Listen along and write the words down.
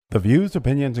The views,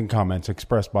 opinions, and comments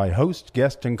expressed by hosts,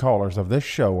 guests, and callers of this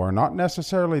show are not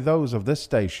necessarily those of this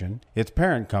station, its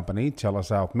parent company,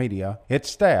 TeleSouth Media, its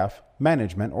staff,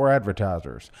 management, or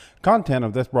advertisers. Content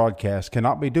of this broadcast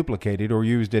cannot be duplicated or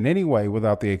used in any way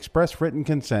without the express written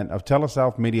consent of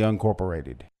TeleSouth Media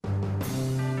Incorporated.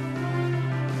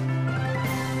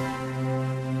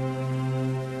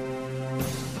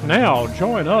 Now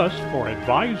join us for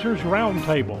Advisors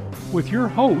Roundtable with your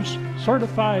hosts,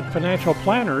 certified financial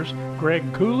planners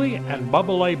Greg Cooley and Bubba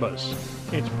Labus.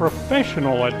 It's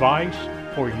professional advice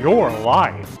for your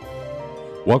life.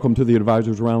 Welcome to the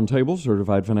Advisors Roundtable.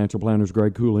 Certified financial planners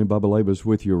Greg Cooley and Bubba Labus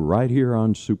with you right here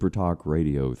on Super Talk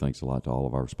Radio. Thanks a lot to all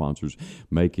of our sponsors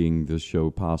making this show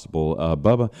possible.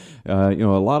 Bubba, a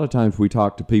lot of times we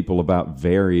talk to people about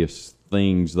various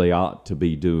things they ought to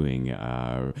be doing.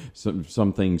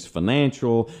 Some things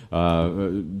financial.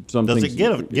 Some does things,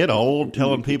 it get old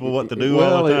telling people what to do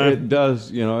well, all the time? It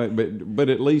does, but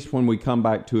at least when we come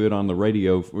back to it on the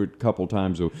radio for a couple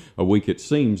times a week, it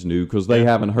seems new because they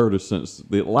haven't heard us since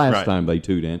the last time they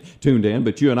tuned in.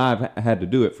 But you and I have had to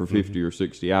do it for 50 or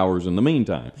 60 hours in the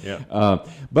meantime. Yeah.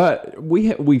 But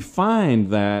we find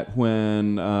that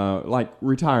when like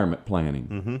retirement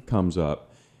planning comes up,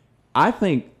 I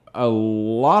think a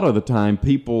lot of the time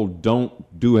people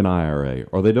don't do an IRA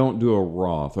or they don't do a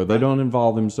Roth or they don't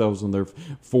involve themselves in their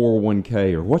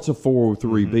 401k or what's a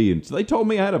 403b. And so they told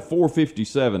me I had a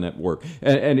 457 at work,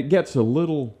 and it gets a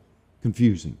little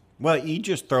confusing. Well, you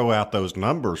just throw out those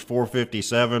numbers,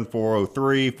 457,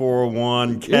 403,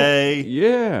 401k.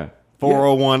 Yeah.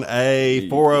 401A,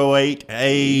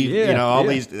 408A, all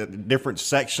these different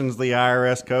sections of the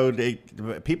IRS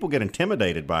code. People get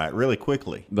intimidated by it really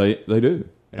quickly. They do.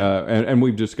 Yeah. And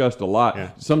we've discussed a lot.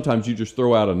 Yeah. Sometimes you just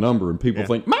throw out a number and people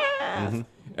think, math!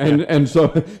 And so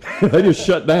they just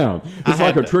shut down. It's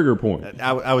like a trigger point.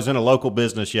 I was in a local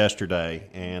business yesterday,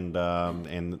 and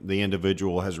the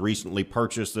individual has recently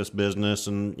purchased this business,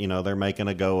 and they're making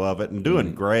a go of it and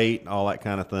doing great, all that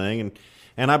kind of thing.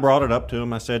 And I brought it up to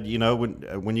him. I said,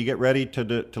 when you get ready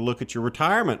to look at your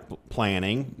retirement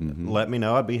planning, let me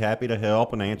know. I'd be happy to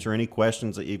help and answer any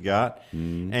questions that you've got.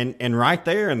 And right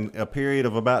there, in a period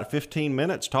of about 15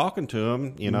 minutes talking to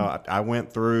him, I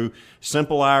went through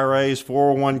simple IRAs,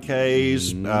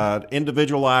 401ks,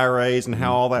 individual IRAs, and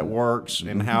how all that works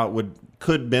and how it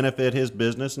could benefit his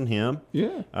business and him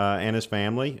and his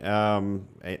family.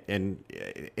 And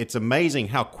it's amazing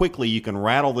how quickly you can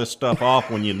rattle this stuff off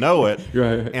when you know it.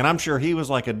 Right. And I'm sure he was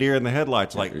like a deer in the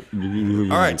headlights, like, all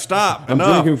right, stop. I'm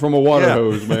enough. drinking from a water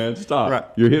hose, man. Stop. Right.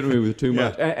 You're hitting me with too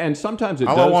much. And sometimes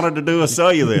all I wanted to do is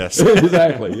sell you this.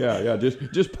 Exactly. Yeah.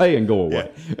 Just pay and go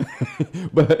away. Yeah.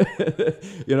 But,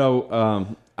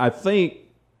 I think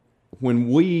when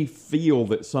we feel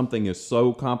that something is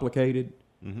so complicated,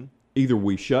 either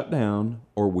we shut down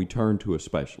or we turn to a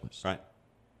specialist. Right.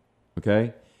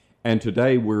 Okay? And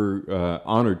today we're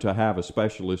honored to have a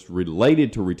specialist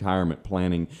related to retirement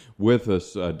planning with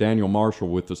us, Daniel Marshall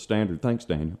with the Standard. Thanks,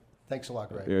 Daniel. Thanks a lot,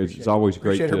 Greg. It's always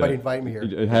great to everybody inviting me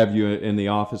here. Have you in the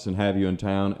office and have you in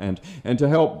town, and to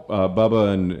help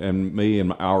Bubba and me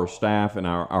and our staff and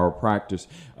our practice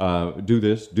do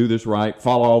this right,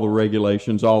 follow all the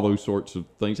regulations, all those sorts of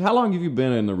things. How long have you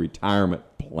been in the retirement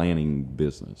planning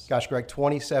business? Gosh, Greg,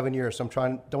 27 years. So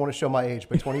don't want to show my age,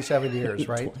 but 27 years,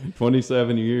 right?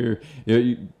 27 years.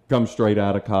 You come straight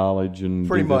out of college and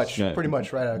pretty much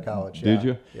right out of college. Did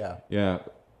you? Yeah. Yeah.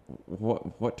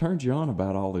 What turns you on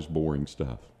about all this boring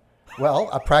stuff? Well,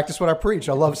 I practice what I preach.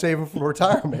 I love saving for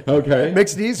retirement. Okay. It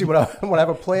makes it easy when I have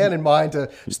a plan in mind to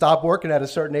stop working at a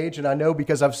certain age, and I know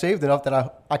because I've saved enough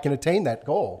that I can attain that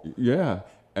goal. Yeah.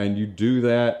 And you do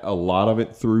that, a lot of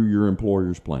it through your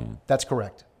employer's plan. That's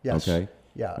correct. Yes. Okay.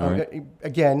 Yeah. Right.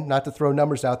 Again, not to throw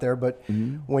numbers out there, but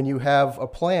when you have a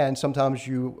plan, sometimes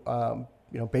you,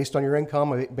 based on your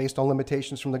income, based on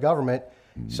limitations from the government,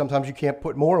 sometimes you can't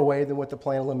put more away than what the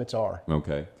plan limits are.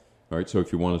 Okay. All right. So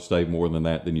if you want to save more than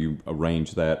that, then you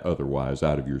arrange that otherwise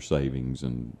out of your savings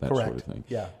and that Correct. Sort of thing.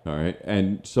 Yeah. All right.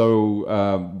 And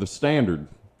so the Standard,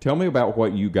 tell me about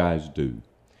what you guys do.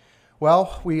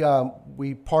 Well,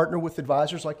 we partner with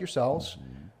advisors like yourselves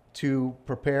to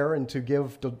prepare and to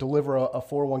deliver a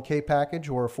 401k package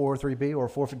or a 403b or a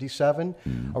 457,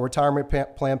 a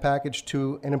retirement plan package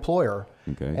to an employer.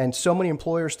 Okay. And so many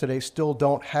employers today still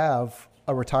don't have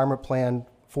a retirement plan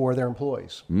for their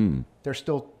employees. There's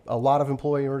still a lot of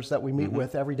employers that we meet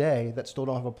with every day that still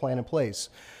don't have a plan in place.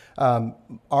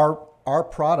 Our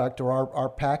product or our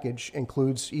package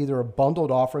includes either a bundled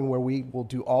offering where we will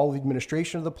do all the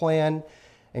administration of the plan,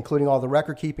 including all the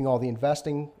record keeping, all the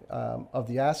investing of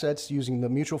the assets, using the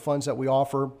mutual funds that we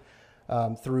offer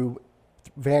through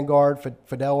Vanguard,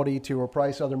 Fidelity, T. Rowe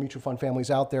Price, other mutual fund families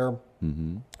out there.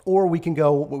 Or we can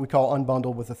go what we call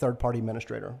unbundled with a third-party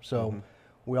administrator. So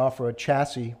we offer a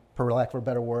chassis, per lack of a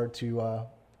better word, to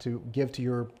give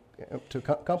to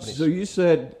companies. So you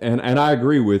said, and I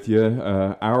agree with you,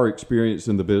 our experience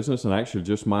in the business, and actually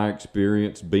just my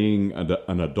experience being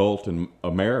an adult in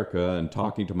America and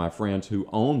talking to my friends who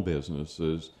own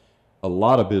businesses, a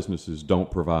lot of businesses don't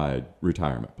provide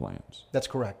retirement plans. That's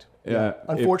correct.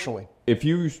 Unfortunately. If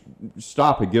you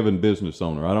stop a given business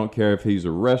owner, I don't care if he's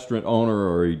a restaurant owner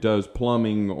or he does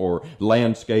plumbing or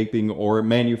landscaping or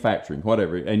manufacturing,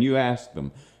 whatever, and you ask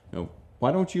them,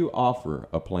 why don't you offer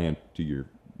a plan to your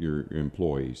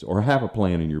employees or have a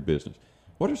plan in your business?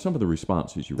 What are some of the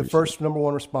responses you receive? The first number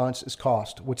one response is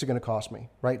cost. What's it going to cost me?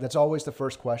 Right? That's always the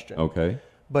first question. Okay.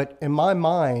 But in my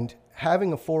mind,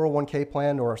 having a 401k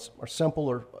plan or simple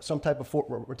or some type of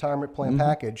retirement plan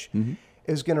package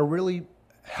is going to really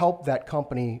help that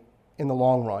company in the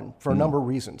long run for a number of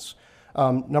reasons.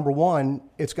 Number one,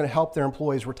 it's going to help their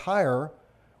employees retire,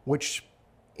 which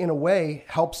in a way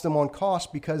helps them on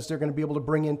cost because they're going to be able to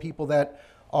bring in people that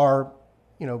are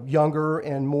younger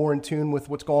and more in tune with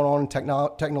what's going on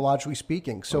technologically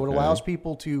speaking. So it allows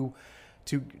people to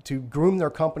groom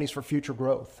their companies for future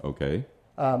growth. Okay.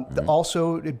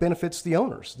 Also, it benefits the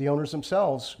owners. The owners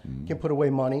themselves can put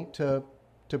away money to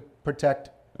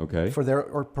protect for their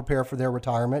or prepare for their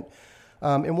retirement.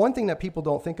 And one thing that people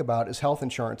don't think about is health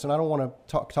insurance. And I don't want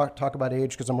to talk about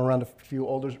age because I'm around a few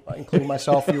older, including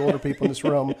myself, a few older people in this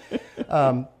room.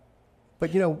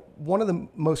 But one of the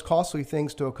most costly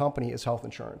things to a company is health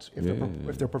insurance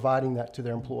if they're providing that to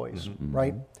their employees,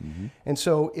 right? And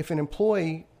so if an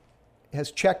employee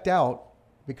has checked out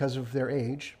because of their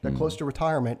age, they're close to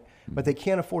retirement, but they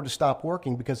can't afford to stop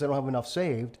working because they don't have enough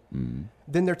saved,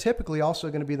 then they're typically also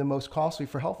going to be the most costly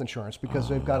for health insurance because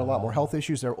they've got a lot more health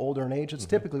issues. They're older in age. It's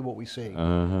typically what we see.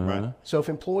 Right. So if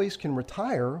employees can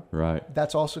retire,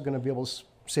 that's also going to be able to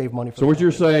save money for So what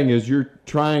you're saying is you're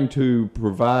trying to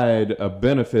provide a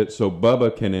benefit so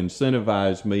Bubba can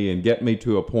incentivize me and get me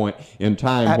to a point in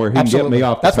time where he can get me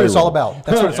off the payroll. That's what it's all about.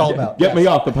 That's what it's all about. Get me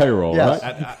off the payroll,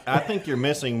 right? I think you're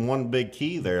missing one big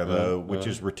key there, though, which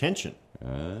is retention.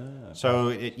 So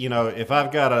if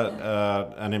I've got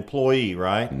an employee,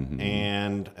 right,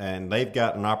 and they've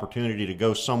got an opportunity to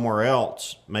go somewhere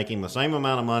else, making the same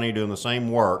amount of money, doing the same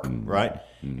work, right,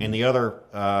 and the other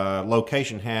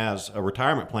location has a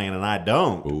retirement plan and I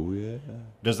don't,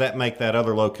 does that make that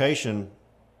other location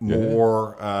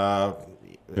more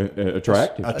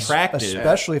attractive?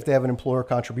 Especially if they have an employer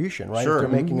contribution, right? Sure. If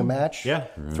they're making a match,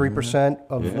 3%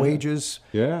 of wages.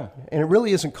 Yeah. And it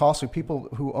really isn't costly. People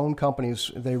who own companies,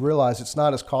 they realize it's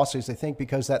not as costly as they think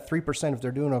because that 3%, if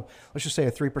they're doing let's just say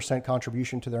a 3%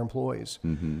 contribution to their employees,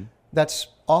 that's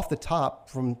off the top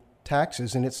from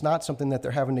taxes, and it's not something that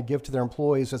they're having to give to their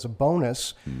employees as a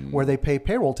bonus where they pay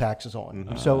payroll taxes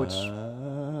on. So it's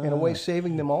in a way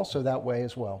saving them also that way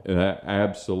as well.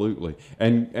 Absolutely.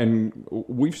 And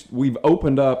we've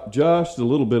opened up just a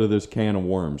little bit of this can of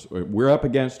worms. We're up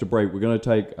against a break. We're going to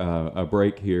take a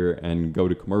break here and go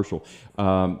to commercial.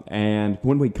 And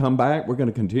when we come back, we're going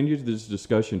to continue this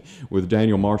discussion with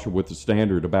Daniel Marshall with the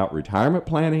Standard about retirement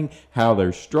planning, how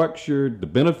they're structured, the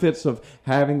benefits of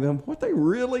having them, what they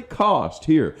really cost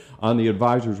here on the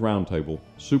Advisors Roundtable,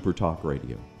 Super Talk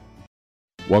Radio.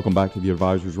 Welcome back to the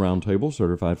Advisors Roundtable.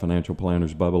 Certified financial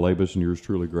planners Bubba Labus and yours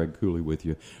truly, Greg Cooley, with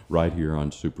you right here on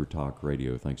Super Talk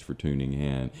Radio. Thanks for tuning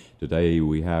in. Today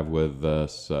we have with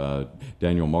us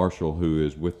Daniel Marshall, who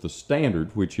is with the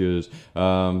Standard, which is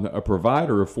a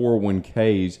provider of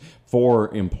 401ks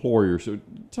for employers. So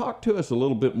talk to us a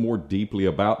little bit more deeply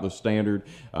about the Standard,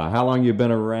 how long you've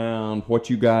been around, what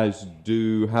you guys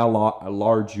do, how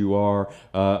large you are,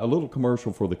 a little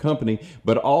commercial for the company,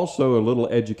 but also a little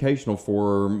educational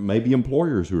for maybe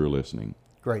employers who are listening.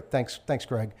 Great. Thanks,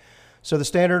 Greg. So the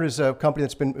Standard is a company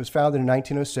was founded in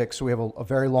 1906, so we have a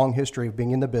very long history of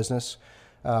being in the business.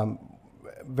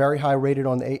 Very high rated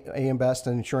on the AM Best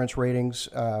and insurance ratings.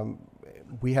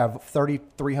 We have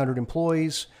 3,300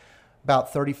 employees,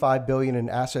 about $35 billion in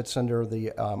assets under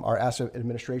our asset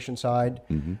administration side.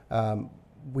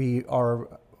 We are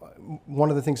one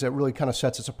of the things that really kind of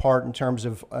sets us apart in terms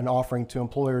of an offering to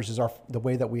employers is the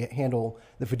way that we handle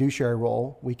the fiduciary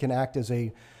role. We can act as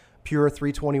a pure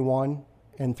 321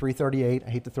 and 338. I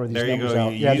hate to throw these numbers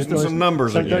out. You're using some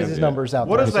numbers again. These numbers out.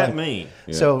 What does that mean?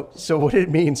 So what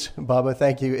it means, Bubba,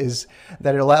 thank you, is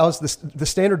that it allows the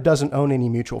Standard doesn't own any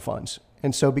mutual funds.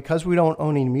 And so because we don't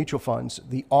own any mutual funds,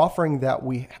 the offering that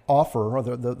we offer, or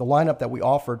the lineup that we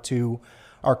offer to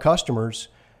our customers,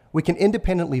 we can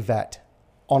independently vet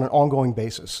on an ongoing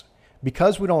basis.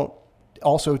 Because we don't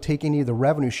also take any of the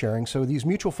revenue sharing. So these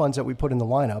mutual funds that we put in the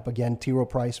lineup, again, T. Rowe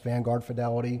Price, Vanguard,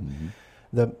 Fidelity,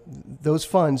 those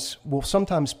funds will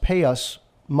sometimes pay us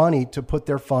money to put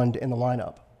their fund in the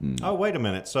lineup. Oh, wait a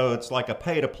minute. So it's like a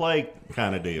pay-to-play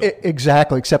kind of deal.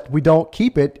 Exactly, except we don't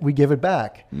keep it, we give it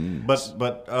back.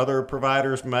 But other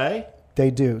providers may?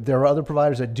 They do. There are other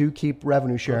providers that do keep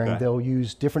revenue sharing. Okay. They'll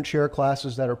use different share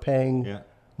classes that are paying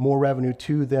more revenue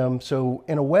to them. So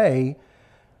in a way,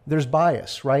 there's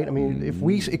bias, right? I mean, if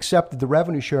we accepted the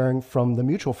revenue sharing from the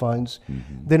mutual funds,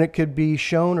 then it could be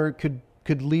shown, or it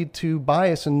could lead to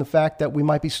bias in the fact that we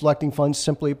might be selecting funds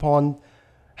simply upon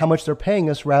how much they're paying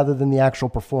us rather than the actual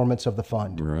performance of the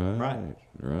fund. Right.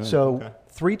 So Okay.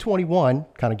 321,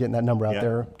 kind of getting that number out Yeah.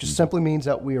 there, just simply means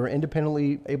that we are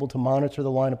independently able to monitor the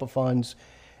lineup of funds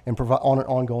and provide on an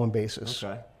ongoing basis.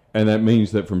 Okay. And that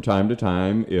means that from time to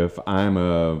time, if I'm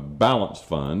a balanced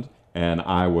fund and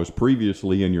I was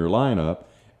previously in your lineup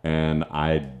and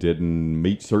I didn't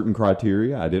meet certain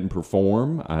criteria, I didn't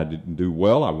perform, I didn't do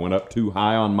well, I went up too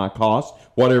high on my costs,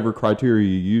 whatever criteria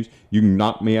you use, you can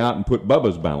knock me out and put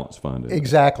Bubba's balanced fund in.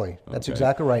 Exactly. That's Okay.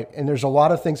 exactly right. And there's a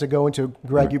lot of things that go into,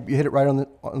 Greg, you hit it right on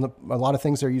a lot of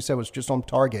things there you said was just on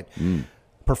target.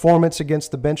 Performance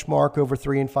against the benchmark over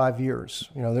 3 and 5 years.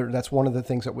 You know, that's one of the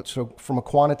things that would, so from a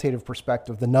quantitative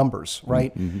perspective, the numbers,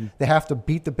 right? They have to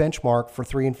beat the benchmark for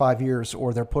 3 and 5 years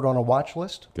or they're put on a watch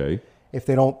list. Okay. If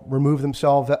they don't remove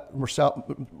themselves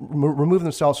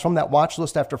from that watch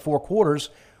list after 4 quarters,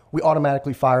 we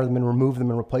automatically fire them and remove them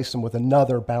and replace them with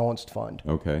another balanced fund.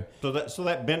 Okay. So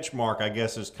that benchmark, I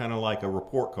guess, is kind of like a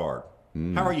report card.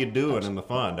 How are you doing in the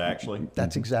fund, actually?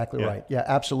 That's exactly Yeah. right. Yeah,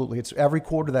 absolutely. It's every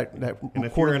quarter that And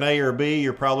if quarter, you're an A or B,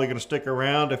 you're probably going to stick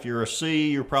around. If you're a C,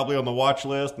 you're probably on the watch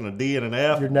list, and a D and an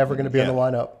F. you're never going to be Yeah. in the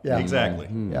lineup. Yeah, Exactly.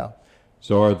 Yeah.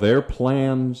 So are there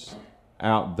plans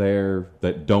out there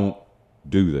that don't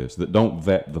do this, that don't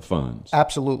vet the funds?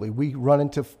 Absolutely. We run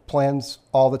into plans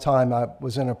all the time. I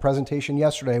was in a presentation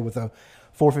yesterday with a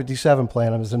 457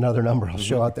 plan. Is another number I'll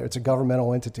show out there. It's a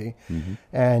governmental entity.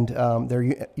 And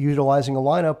they're utilizing a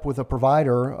lineup with a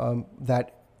provider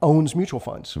that owns mutual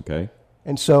funds. Okay.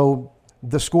 And so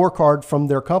the scorecard from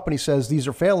their company says these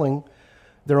are failing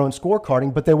their own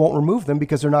scorecarding, but they won't remove them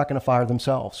because they're not going to fire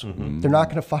themselves. They're not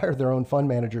going to fire their own fund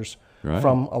managers Right.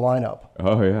 from a lineup.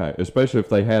 Oh, yeah. Especially if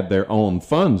they had their own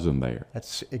funds in there.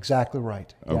 That's exactly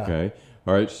right. Yeah. Okay.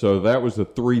 All right. So that was a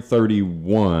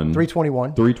 331.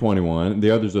 321. 321.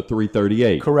 The other's a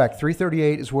 338. Correct.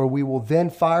 338 is where we will then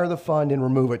fire the fund and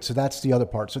remove it. So that's the other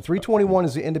part. So 321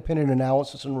 is the independent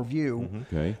analysis and review.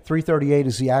 Okay. 338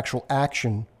 is the actual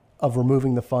action of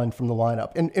removing the fund from the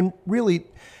lineup. And really,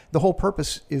 the whole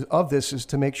purpose of this is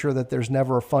to make sure that there's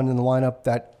never a fund in the lineup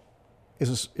that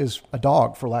is a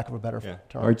dog, for lack of a better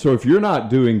term. All right, so if you're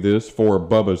not doing this for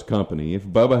Bubba's company, if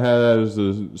Bubba has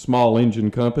a small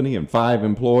engine company and 5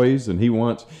 employees and he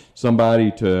wants somebody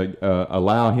to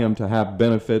allow him to have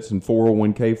benefits and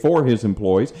 401k for his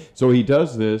employees, so he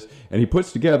does this and he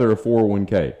puts together a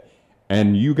 401k,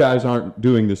 and you guys aren't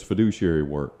doing this fiduciary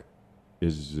work,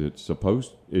 is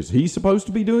he supposed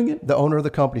to be doing it? The owner of the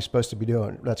company is supposed to be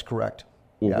doing it. That's correct.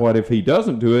 Well, Yeah. what if he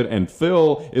doesn't do it and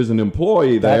Phil is an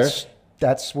employee there?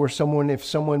 That's where if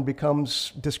someone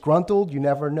becomes disgruntled, you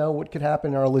never know what could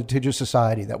happen in our litigious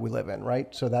society that we live in, right?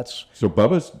 So that's So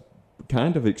Bubba's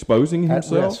kind of exposing At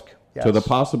himself risk, to the yes.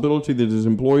 possibility that his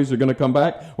employees are going to come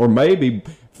back, or maybe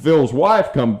Phil's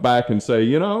wife come back and say,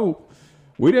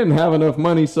 we didn't have enough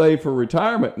money saved for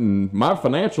retirement, and my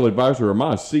financial advisor or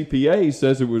my CPA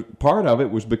says it was part of it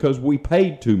was because we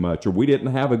paid too much or we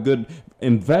didn't have a good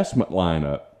investment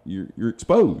lineup. You're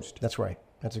exposed. That's right.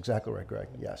 That's exactly right, Greg.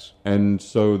 Yes. And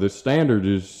so the standard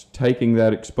is taking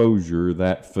that exposure,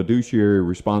 that fiduciary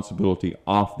responsibility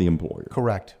off the employer.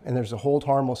 Correct. And there's a hold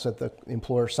harmless that the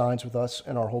employer signs with us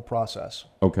in our whole process.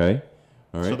 Okay.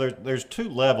 All right. So there's 2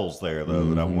 levels there, though,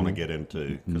 that I want to get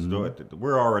into, because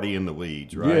we're already in the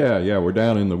weeds, right? Yeah, we're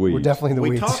down in the weeds. We're definitely in the We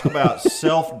weeds. talk about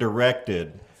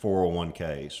self-directed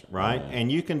 401ks, right?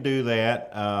 And you can do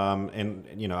that.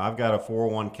 I've got a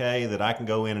 401k that I can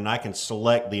go in and I can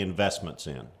select the investments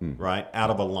in, right, out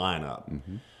of a lineup.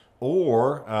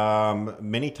 Or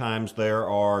many times there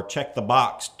are check the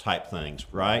box type things,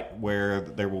 right, where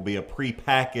there will be a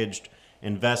prepackaged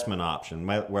investment option,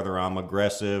 whether I'm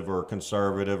aggressive or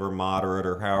conservative or moderate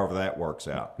or however that works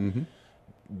out.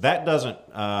 That doesn't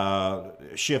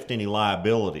shift any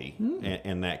liability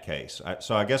in that case.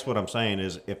 So I guess what I'm saying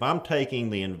is if I'm taking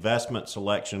the investment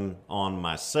selection on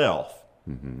myself,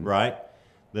 right,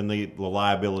 then the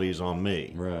liability is on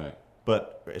me. Right.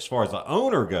 But as far as the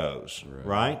owner goes,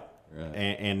 right, Right.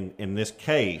 And in this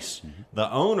case,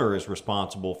 the owner is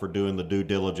responsible for doing the due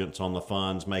diligence on the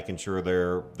funds, making sure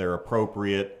they're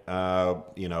appropriate,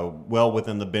 well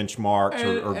within the benchmarks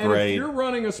or and grade. if you're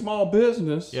running a small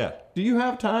business, Yeah. do you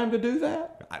have time to do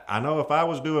that? I know if I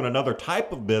was doing another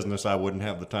type of business, I wouldn't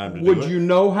have the time to do it. Would you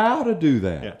know how to do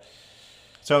that? Yeah.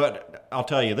 So I'll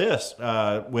tell you this,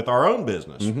 with our own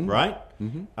business, right?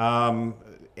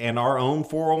 And our own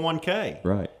 401k.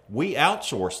 Right. We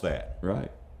outsource that. Right.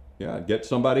 Yeah, get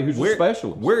somebody who's a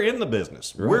specialist. We're in the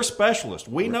business. Right. We're specialists.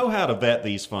 We know how to vet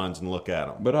these funds and look at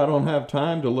them. But I don't have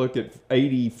time to look at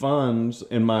 80 funds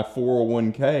in my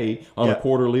 401k on a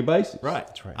quarterly basis. Right.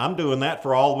 That's right. I'm doing that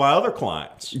for all of my other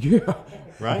clients. Yeah.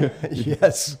 Right?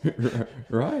 Yes.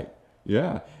 Right.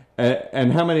 Yeah.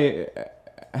 And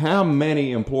how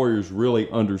many employers really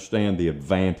understand the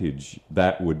advantage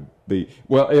that would be?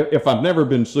 Well, if I've never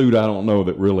been sued, I don't know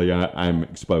that really I'm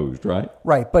exposed, right?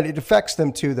 Right, but it affects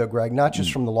them too, though, Greg, not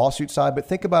just from the lawsuit side, but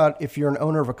think about if you're an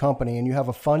owner of a company and you have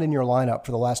a fund in your lineup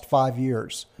for the last 5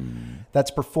 years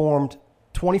that's performed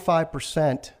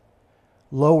 25%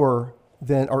 lower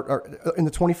than, or in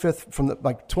the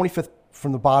 25th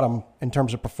from the bottom in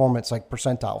terms of performance, like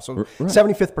percentile. So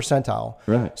 75th percentile.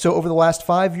 Right. So over the last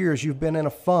 5 years, you've been in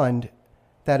a fund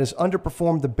that has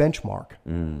underperformed the benchmark.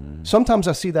 Sometimes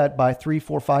I see that by 3,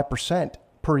 4, 5%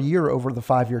 per year over the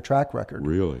 5-year track record.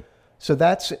 Really? So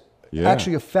that's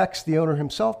actually affects the owner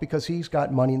himself because he's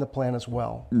got money in the plan as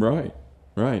well. Right.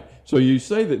 Right. So you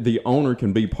say that the owner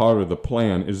can be part of the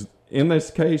plan. Is in this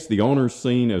case the owner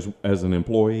seen as an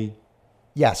employee?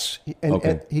 Yes,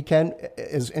 and he can,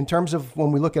 is in terms of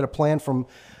when we look at a plan from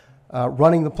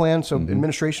running the plan, so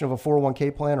administration of a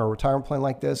 401k plan or a retirement plan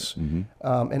like this,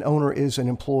 an owner is an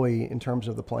employee in terms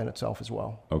of the plan itself as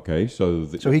well. Okay, so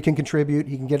he can contribute,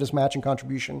 he can get his matching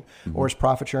contribution or his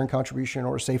profit sharing contribution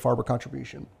or a safe harbor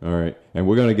contribution. All right, and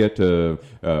we're going to get to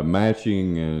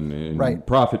matching and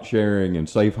profit sharing and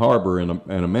safe harbor in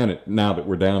a minute. Now that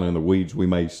we're down in the weeds, we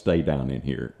may stay down in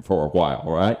here for a while,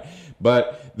 right?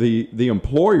 But the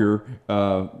employer,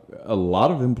 a lot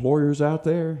of employers out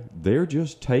there, they're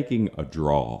just taking a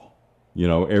draw.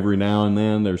 Every now and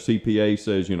then their CPA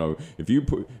says,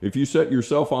 if you set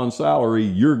yourself on salary,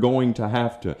 you're going to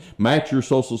have to match your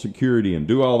Social Security and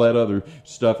do all that other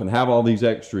stuff and have all these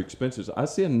extra expenses. I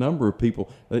see a number of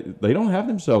people, they don't have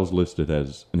themselves listed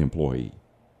as an employee,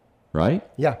 right?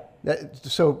 Yeah.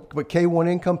 So, but K1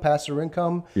 income, passive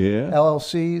income,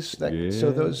 LLCs.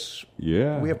 So those.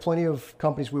 Yeah. We have plenty of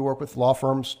companies we work with, law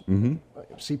firms,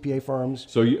 CPA firms.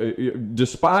 So,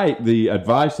 despite the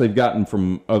advice they've gotten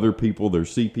from other people, their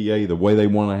CPA, the way they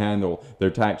want to handle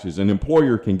their taxes, an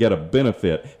employer can get a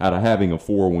benefit out of having a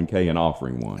 401k and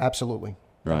offering one. Absolutely.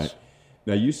 Right. Yes.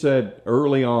 Now, you said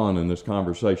early on in this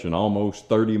conversation, almost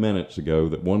 30 minutes ago,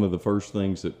 that one of the first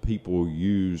things that people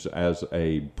use as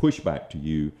a pushback to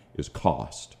you is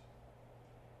cost.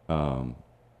 What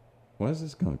is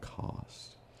this going to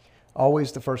cost?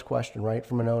 Always the first question, right,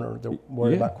 from an owner. They're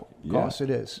worried about cost.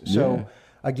 It is. So,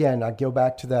 again, I go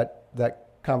back to that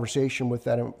conversation with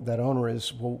that owner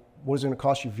is, well, what is it going to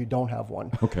cost you if you don't have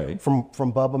one? Okay. From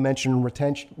Bubba mentioned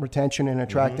retention and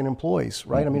attracting employees,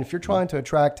 right? I mean, if you're trying to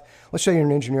attract, let's say you're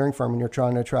an engineering firm and you're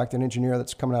trying to attract an engineer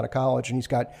that's coming out of college and he's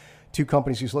got 2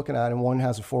 companies he's looking at and one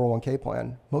has a 401k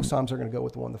plan. Most times they're going to go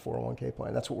with the one with the 401k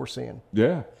plan. That's what we're seeing.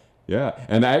 Yeah, yeah.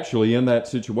 And actually in that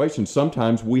situation,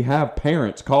 sometimes we have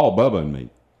parents call Bubba and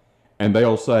me. And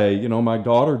they'll say, my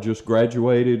daughter just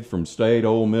graduated from State,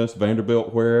 Ole Miss,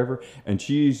 Vanderbilt, wherever, and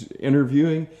she's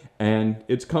interviewing, and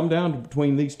it's come down to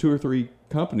between these 2 or 3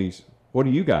 companies. What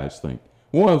do you guys think?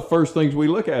 One of the first things we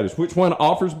look at is which one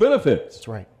offers benefits. That's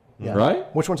right. Yeah.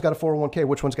 Right? Which one's got a 401k?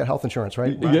 Which one's got health insurance,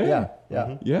 right? Yeah.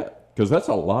 Yeah. Yeah. Because that's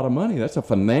a lot of money. That's a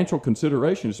financial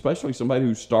consideration, especially somebody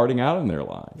who's starting out in their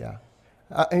life. Yeah.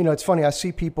 It's funny. I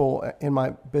see people in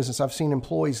my business. I've seen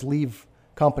employees leave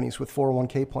companies with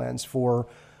 401k plans for,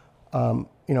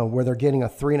 where they're getting a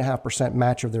 3.5%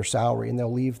 match of their salary, and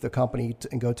they'll leave the company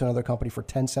and go to another company for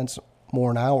 10 cents more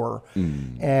an hour,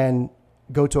 and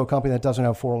go to a company that doesn't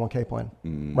have a 401k plan,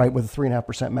 right, with a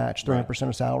 3.5% match, 3.5%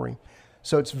 of salary.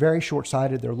 So it's very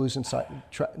short-sighted. They're losing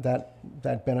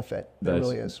that benefit. That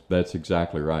really is. That's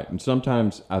exactly right. And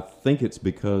sometimes I think it's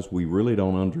because we really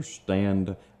don't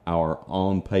understand our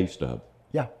own pay stub.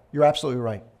 Yeah, you're absolutely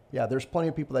right. Yeah, there's plenty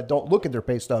of people that don't look at their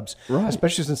pay stubs, right,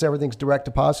 especially since everything's direct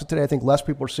deposit today. I think less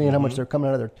people are seeing how much they're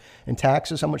coming out of in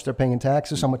taxes, how much they're paying in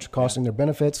taxes, how much it's costing their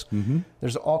benefits.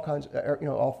 There's all kinds,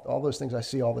 all those things I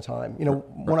see all the time.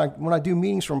 When I do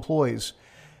meetings for employees,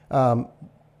 one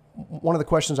of the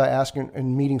questions I ask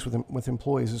in meetings with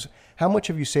employees is, how much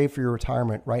have you saved for your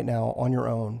retirement right now on your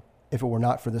own if it were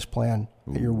not for this plan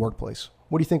at your workplace?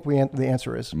 What do you think the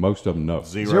answer is? Most of them no.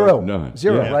 Zero. None.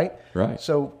 Zero, Yeah. right? Right.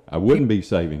 So I wouldn't be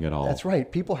saving at all. that's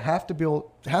right. People have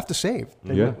to save.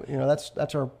 Yeah.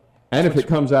 That's our. And if it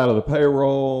comes out of the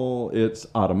payroll, it's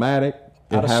automatic.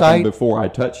 It Out of happened sight, before I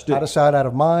touched it. Out of sight, out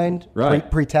of mind. Right.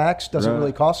 Pre-tax doesn't Right.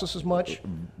 really cost us as much.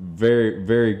 Very,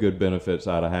 very good benefits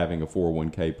out of having a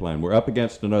 401k plan. We're up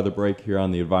against another break here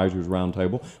on the Advisors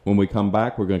Roundtable. When we come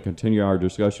back, we're going to continue our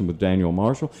discussion with Daniel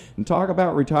Marshall and talk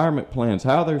about retirement plans,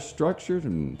 how they're structured,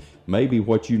 and maybe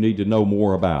what you need to know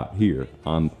more about here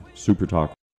on Super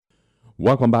Talk.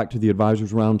 Welcome back to the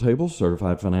Advisors Roundtable.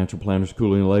 Certified Financial Planners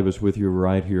Cooley and Labus with you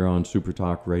right here on Super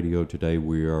Talk Radio. Today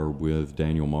we are with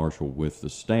Daniel Marshall with The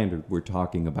Standard. We're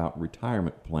talking about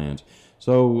retirement plans.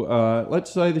 So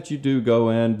let's say that you do go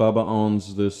in. Bubba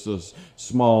owns this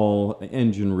small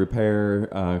engine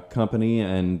repair company,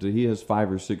 and he has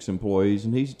 5 or 6 employees,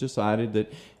 and he's decided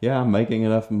that, yeah, I'm making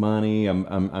enough money.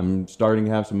 I'm starting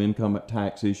to have some income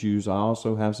tax issues. I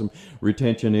also have some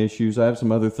retention issues. I have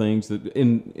some other things that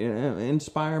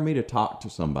inspire me to talk to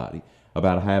somebody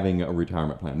about having a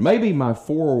retirement plan. Maybe my my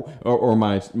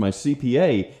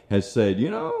CPA has said,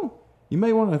 you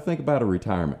may want to think about a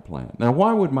retirement plan. Now,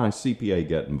 why would my CPA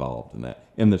get involved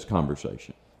in this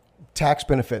conversation? Tax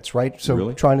benefits, right? So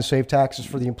Really? trying to save taxes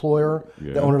for the employer,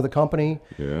 Yeah. the owner of the company.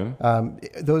 Yeah.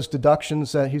 Those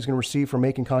deductions that he's going to receive for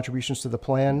making contributions to the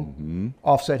plan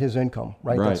offset his income,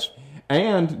 right? Right.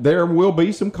 And there will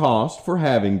be some cost for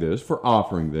having this, for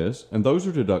offering this, and those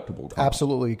are deductible costs.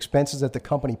 Absolutely. Expenses that the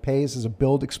company pays as a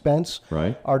billed expense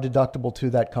Right. are deductible to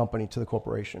that company, to the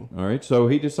corporation. All right, so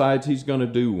he decides he's going to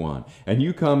do one. And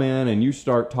you come in and you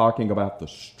start talking about the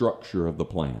structure of the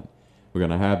plan. We're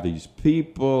going to have these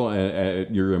people,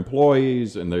 your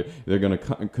employees, and they're going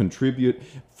to contribute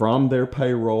from their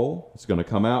payroll. It's going to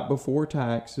come out before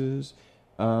taxes.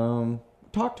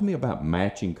 Talk to me about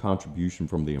matching contribution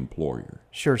from the employer.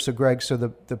 Sure. So, Greg, so the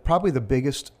probably the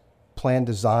biggest plan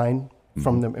design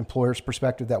from the employer's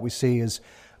perspective that we see is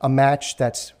a match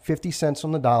that's 50 cents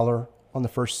on the dollar on the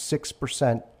first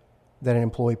 6% that an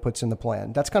employee puts in the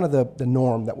plan. That's kind of the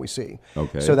norm that we see.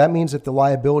 Okay. So that means if the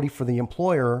liability for the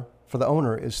employer, for the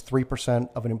owner, is 3%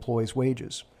 of an employee's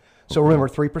wages. So remember,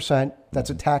 3%, that's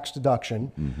a tax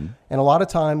deduction. And a lot of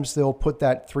times they'll put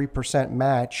that 3%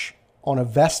 match on a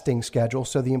vesting schedule.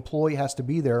 So the employee has to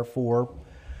be there for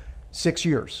 6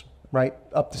 years, right?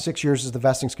 Up to 6 years is the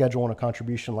vesting schedule on a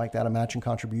contribution like that, a matching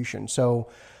contribution. So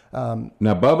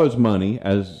Now, Bubba's money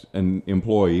as an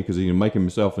employee, because he's making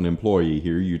himself an employee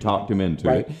here, you talked him into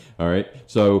Right. it. All right.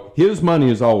 So his money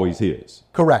is always his.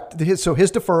 correct. So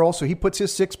his deferral, so he puts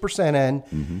his 6%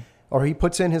 in, or he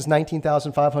puts in his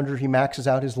 19,500, he maxes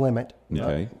out his limit.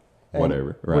 Okay. And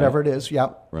Whatever. Right. Whatever it is, yeah.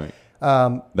 Right.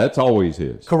 That's always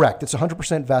his. Correct. It's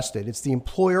 100% vested. It's the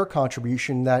employer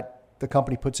contribution that the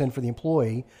company puts in for the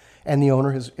employee, and the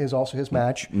owner is also his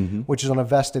match, which is on a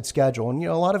vested schedule. And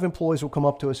a lot of employees will come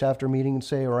up to us after a meeting and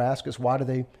say, or ask us, why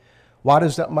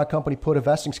does my company put a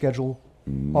vesting schedule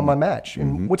on my match?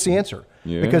 And what's the answer?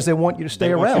 Yeah. Because they want you to stay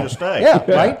They want you around. to stay. Yeah,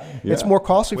 right. Yeah. It's more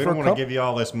costly We for don't a want to company. give you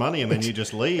all this money and then you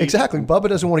just leave. Exactly. Bubba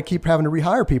doesn't want to keep having to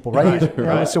rehire people, right?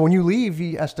 Right. So when you leave,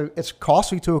 he has to. It's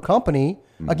costly to a company.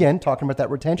 Again, talking about that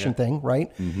retention thing,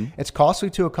 right? It's costly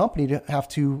to a company to have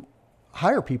to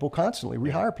hire people constantly,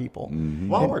 rehire people.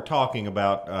 While we're talking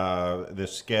about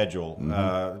this schedule,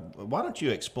 why don't you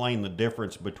explain the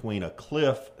difference between a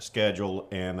cliff schedule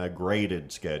and a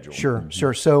graded schedule? Sure,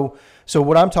 sure. So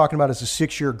what I'm talking about is a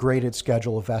 6-year graded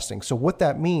schedule of vesting. So what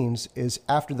that means is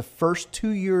after the first 2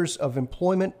 years of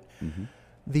employment,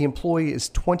 the employee is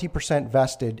 20%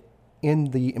 vested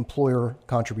in the employer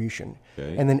contribution.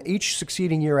 Okay. And then each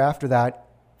succeeding year after that,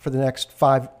 for the next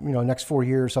 4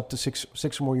 years, up to six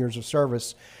or more years of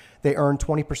service, they earn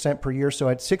 20% per year. So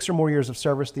at 6 or more years of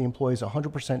service, the employee is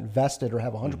 100% vested or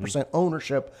have 100%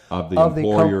 ownership Of the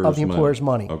employer's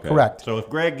money. money. Okay. Correct. So if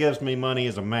Greg gives me money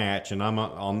as a match and I'm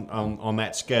on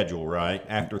that schedule, right,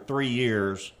 after 3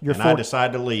 years You're and I 40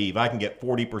 decide to leave, I can get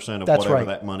 40% of That's whatever right.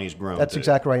 that money's grown That's to.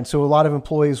 exactly right. And so a lot of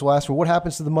employees will ask me, what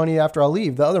happens to the money after I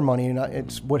leave, the other money? And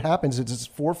it's what happens is it's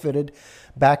forfeited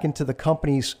back into the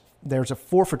company's. There's a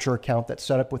forfeiture account that's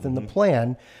set up within the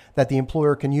plan that the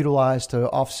employer can utilize to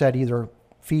offset either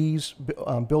fees,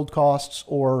 build costs,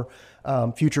 or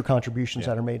future contributions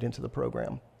that are made into the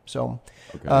program. So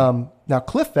now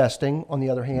cliff vesting, on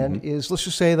the other hand, is, let's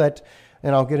just say that,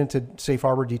 and I'll get into safe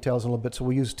harbor details in a little bit, so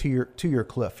we'll use two-year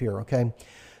cliff here, okay?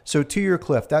 So 2-year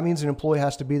cliff, that means an employee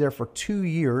has to be there for 2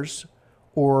 years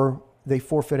or they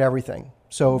forfeit everything.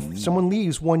 So if someone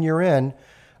leaves 1 year in,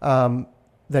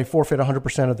 they forfeit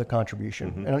 100% of the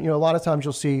contribution. And a lot of times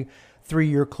you'll see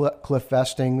 3-year cliff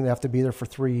vesting. They have to be there for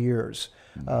 3 years.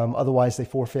 Otherwise, they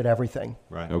forfeit everything.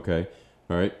 Right. Okay.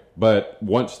 All right. But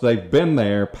once they've been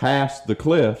there past the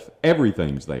cliff,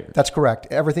 everything's there. That's correct.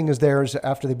 Everything is theirs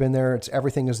after they've been there.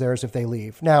 Everything is theirs if they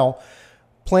leave. Now,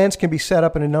 plans can be set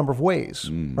up in a number of ways,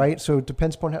 right? So it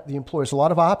depends upon the employer. There's a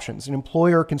lot of options. An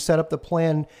employer can set up the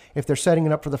plan. If they're setting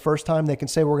it up for the first time, they can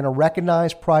say, we're going to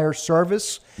recognize prior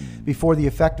service before the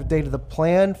effective date of the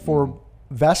plan for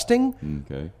vesting.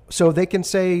 Okay. So they can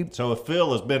say, So if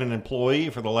Phil has been an employee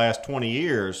for the last 20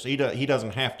 years, he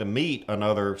doesn't have to meet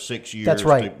another 6 years That's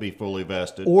right. to be fully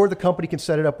vested. or the company can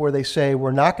set it up where they say,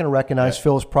 we're not going to recognize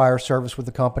Phil's prior service with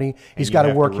the company. He's you got to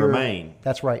have work to here. remain.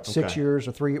 That's right. 6 Okay. years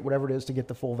or 3, whatever it is, to get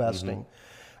the full vesting.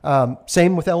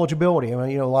 Same with eligibility. I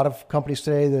mean, a lot of companies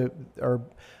today that are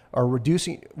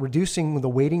reducing the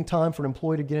waiting time for an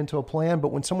employee to get into a plan. But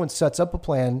when someone sets up a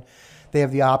plan, they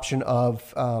have the option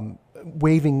of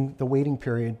waiving the waiting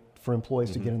period for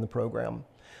employees to get in the program.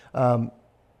 Going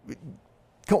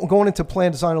into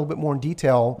plan design a little bit more in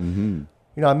detail,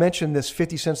 I mentioned this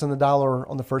 50 cents on the dollar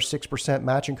on the first 6%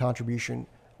 matching contribution.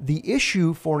 The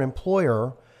issue for an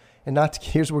employer, and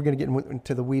here's where we're going to get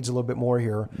into the weeds a little bit more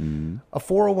here, a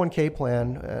 401k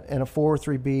plan and a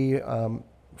 403b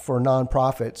for a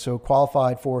nonprofit, so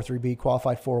qualified 403b,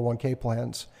 qualified 401k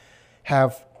plans,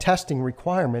 have testing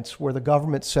requirements where the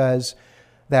government says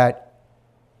that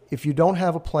if you don't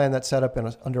have a plan that's set up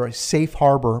under a safe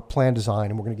harbor plan design,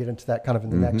 and we're going to get into that kind of in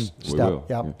the next We step, will.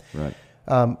 yeah.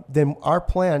 Right. Then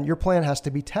your plan has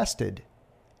to be tested.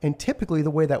 And typically the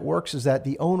way that works is that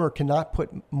the owner cannot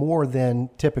put more than,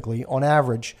 typically, on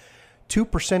average, 2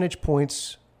 percentage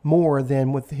points more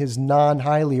than with his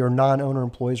non-highly or non-owner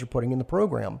employees are putting in the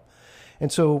program.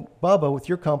 And so, Bubba, with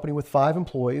your company with 5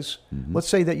 employees, let's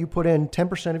say that you put in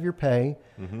 10% of your pay,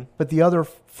 but the other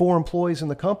 4 employees in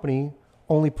the company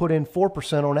only put in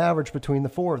 4% on average between the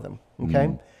 4 of them,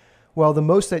 okay? Well, the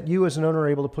most that you as an owner are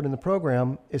able to put in the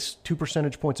program is 2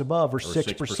 percentage points above, or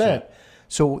 6%.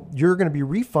 So you're going to be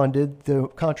refunded the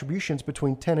contributions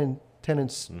between 10 and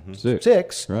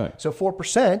 6. Right. So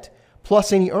 4%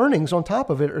 plus any earnings on top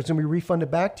of it is going to be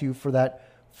refunded back to you for that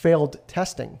failed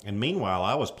testing. And meanwhile,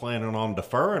 I was planning on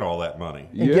deferring all that money.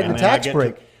 And getting And a then tax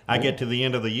break. I get to the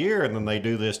end of the year, and then they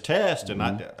do this test,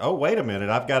 and oh, wait a minute,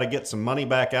 I've got to get some money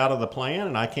back out of the plan,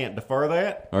 and I can't defer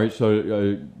that? All right.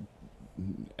 So,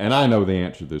 and I know the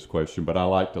answer to this question, but I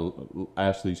like to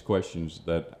ask these questions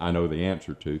that I know the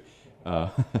answer to.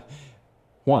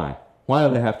 Why? Why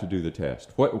do they have to do the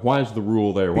test? Why is the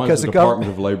rule there? Why Because is the the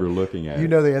Department of Labor looking at it? You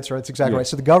know the answer. That's exactly right.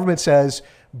 So the government says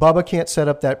Bubba can't set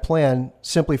up that plan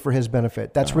simply for his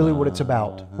benefit. That's really what it's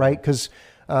about, right? Because,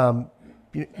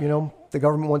 the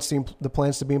government wants the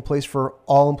plans to be in place for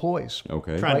all employees.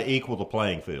 Okay. Trying to equal the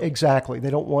playing field. Exactly. They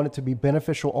don't want it to be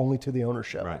beneficial only to the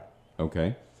ownership. Right.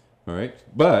 Okay. All right.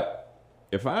 But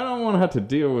if I don't want to have to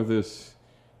deal with this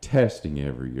testing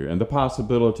every year and the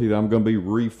possibility that I'm going to be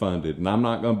refunded and I'm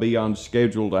not going to be on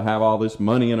schedule to have all this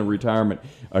money in a retirement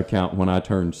account when I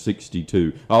turn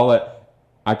 62, all that,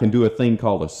 I can do a thing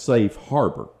called a safe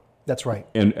harbor. That's right.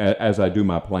 And as I do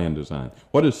my plan design,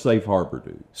 what does safe harbor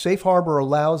do? Safe harbor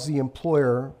allows the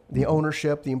employer, the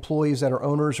ownership, the employees that are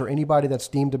owners, or anybody that's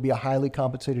deemed to be a highly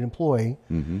compensated employee,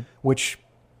 which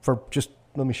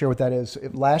let me share what that is.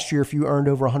 Last year, if you earned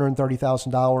over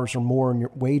 $130,000 or more in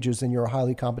your wages, then you're a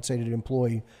highly compensated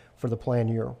employee for the plan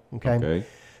year. Okay.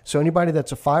 So anybody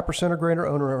that's a 5% or greater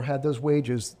owner or had those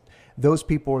wages, those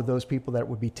people are those people that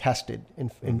would be tested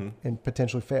and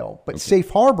potentially fail. But Safe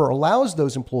Harbor allows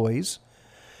those employees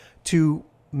to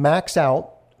max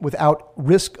out without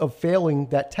risk of failing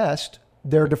that test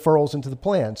their deferrals into the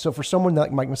plan. So for someone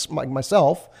like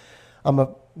myself, I'm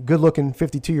a good-looking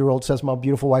 52-year-old, says my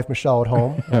beautiful wife Michelle at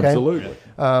home. Okay? Absolutely.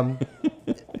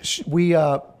 We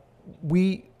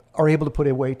are able to put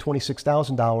away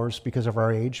 $26,000 because of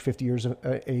our age, 50 years of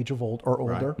age of old or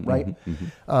older, right?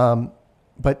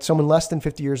 But someone less than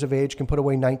 50 years of age can put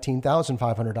away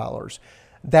 $19,500.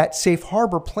 That safe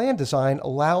harbor plan design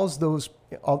allows those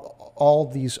all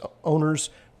these owners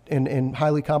and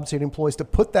highly compensated employees to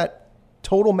put that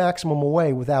total maximum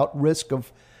away without risk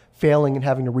of failing and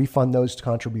having to refund those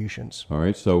contributions. All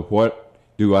right. So what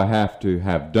do I have to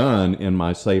have done in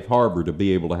my safe harbor to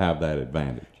be able to have that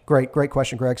advantage? Great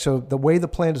question, Greg. So the way the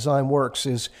plan design works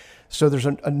is, so there's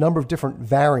a number of different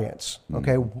variants.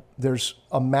 Okay. There's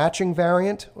a matching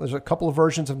variant. There's a couple of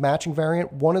versions of matching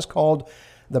variant. One is called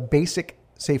the basic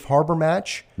safe harbor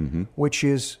match, which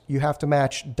is you have to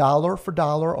match dollar for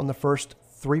dollar on the first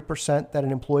 3% that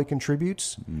an employee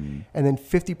contributes, and then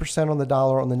 50% on the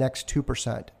dollar on the next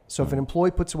 2%. So if an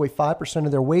employee puts away 5%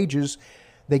 of their wages,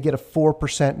 they get a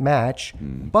 4% match,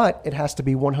 but it has to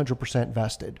be 100%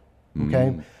 vested.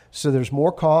 Okay, so there's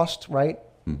more cost, right?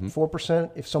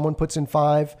 4% if someone puts in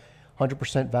 5.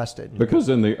 100% vested. Because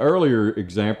in the earlier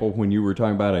example, when you were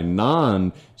talking about a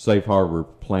non-safe harbor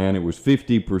plan, it was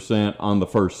 50% on the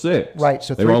first 6. Right.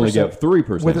 So they only get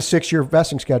 3% with a 6-year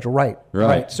vesting schedule. Right.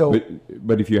 Right. So,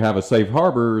 but if you have a safe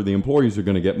harbor, the employees are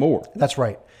going to get more. That's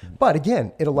right. But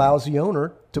again, it allows the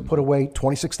owner to put away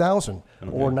 $26,000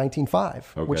 or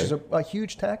 $19,500, which is a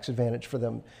huge tax advantage for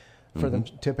them. Them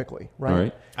typically,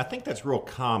 right? I think that's real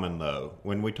common, though.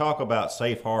 When we talk about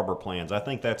safe harbor plans, I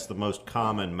think that's the most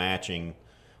common matching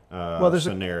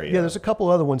scenario. There's a couple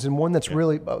other ones, and one that's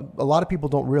really a lot of people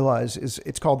don't realize is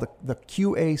it's called the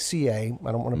QACA.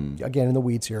 I don't want to again in the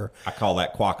weeds here. I call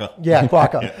that QACA. Yeah,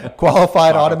 QACA,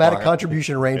 Qualified Automatic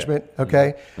Contribution Arrangement. Yeah.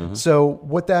 Okay, so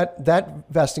what that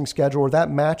vesting schedule or that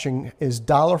matching is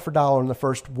dollar for dollar in the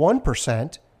first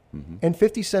 1%. And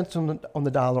 50 cents on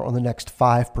the dollar on the next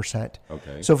 5%.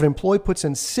 Okay. So if an employee puts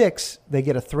in 6, they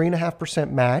get a 3.5%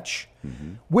 match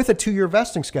with a 2-year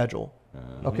vesting schedule.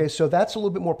 Okay, so that's a little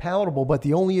bit more palatable, but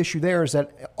the only issue there is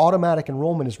that automatic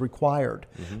enrollment is required.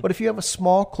 But if you have a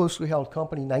small, closely held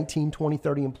company, 19, 20,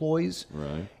 30 employees,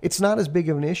 it's not as big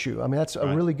of an issue. I mean, that's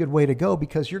a really good way to go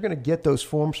because you're going to get those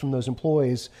forms from those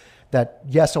employees that,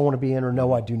 yes, I want to be in or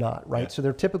no, I do not, right? Yeah. So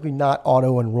they're typically not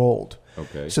auto-enrolled.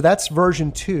 Okay. So that's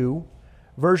version 2.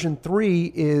 Version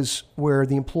 3 is where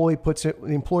the employer puts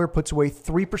away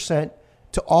 3%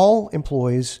 to all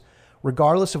employees,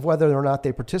 regardless of whether or not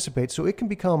they participate. So it can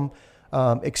become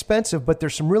expensive, but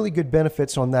there's some really good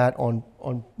benefits on that, on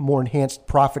more enhanced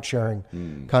profit sharing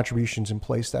contributions in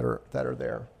place that are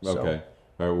there. Okay.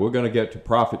 All right, we're going to get to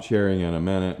profit sharing in a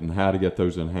minute and how to get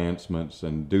those enhancements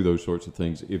and do those sorts of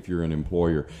things if you're an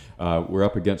employer. We're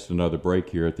up against another break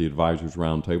here at the Advisors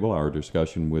Roundtable, our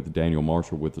discussion with Daniel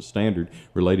Marshall with the Standard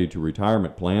related to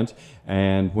retirement plans.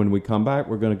 And when we come back,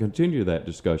 we're going to continue that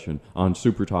discussion on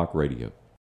Super Talk Radio.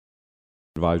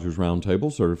 Advisors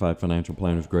Roundtable, certified financial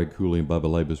planners Greg Cooley and Bubba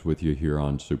Labus with you here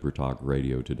on Super Talk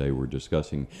Radio. Today we're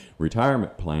discussing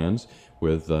retirement plans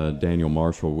with Daniel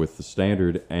Marshall with the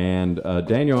Standard. And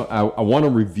Daniel, I want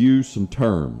to review some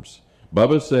terms.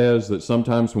 Bubba says that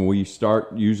sometimes when we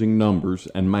start using numbers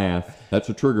and math, that's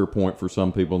a trigger point for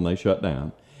some people and they shut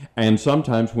down. And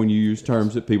sometimes when you use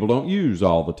terms that people don't use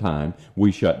all the time,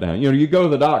 we shut down. You go to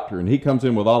the doctor and he comes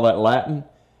in with all that Latin.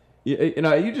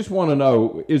 You just want to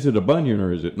know, is it a bunion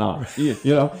or is it not?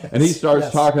 And he starts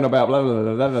talking about blah, blah,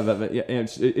 blah, blah, blah, blah,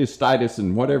 it's cystitis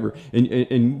and whatever,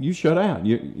 and you shut out.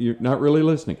 You're not really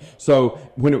listening. So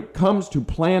when it comes to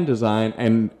plan design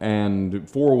and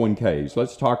 401ks,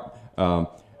 let's talk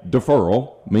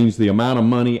deferral means the amount of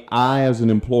money I as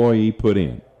an employee put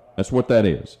in. That's what that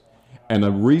is. And the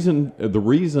reason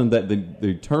that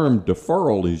the term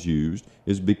deferral is used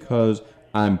is because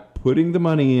I'm putting the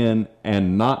money in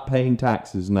and not paying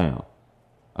taxes now.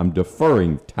 I'm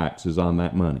deferring taxes on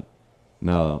that money.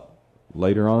 Now,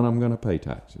 later on, I'm going to pay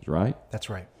taxes, right? That's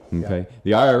right. Okay. Yeah.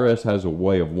 The IRS has a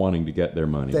way of wanting to get their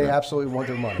money. They absolutely want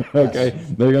their money. Okay.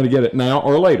 Yes. They're going to get it now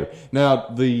or later. Now,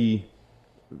 the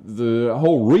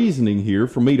whole reasoning here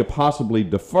for me to possibly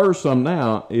defer some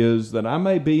now is that I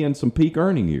may be in some peak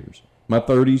earning years, my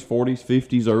 30s, 40s,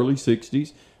 50s, early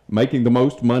 60s, making the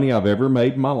most money I've ever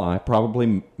made in my life,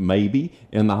 probably maybe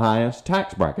in the highest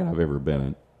tax bracket I've ever been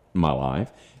in my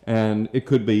life. And it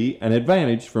could be an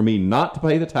advantage for me not to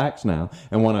pay the tax now.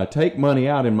 And when I take money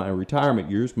out in my retirement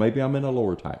years, maybe I'm in a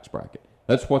lower tax bracket.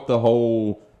 That's what the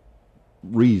whole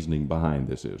reasoning behind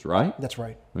this is, right? That's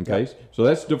right. Okay, yep. So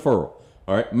that's deferral.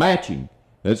 All right, matching.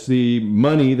 That's the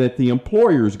money that the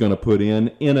employer is going to put in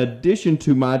addition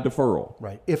to my deferral.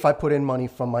 Right. If I put in money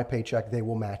from my paycheck, they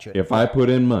will match it. If I put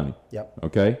in money. Yep.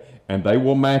 Okay. And they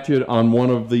will match it on one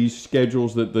of these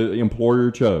schedules that the employer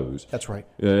chose. That's right.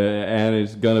 And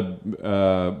it's going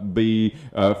to be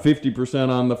 50%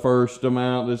 on the first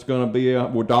amount. It's going to be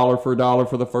dollar for dollar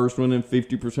for the first one and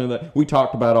 50% of that. We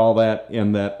talked about all that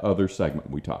in that other segment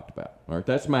we talked about. All right.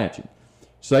 That's matching.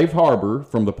 Safe harbor,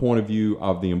 from the point of view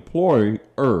of the employer,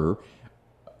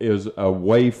 is a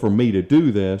way for me to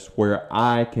do this where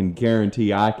I can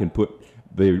guarantee I can put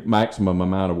the maximum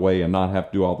amount away and not have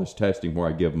to do all this testing where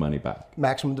I give money back.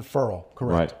 Maximum deferral,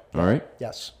 correct. Right. All right?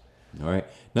 Yes. All right.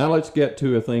 Now let's get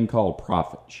to a thing called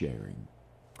profit sharing.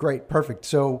 Great. Perfect.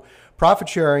 So profit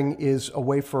sharing is a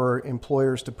way for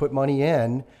employers to put money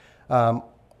in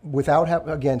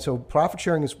without so profit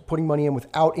sharing is putting money in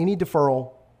without any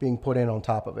deferral being put in on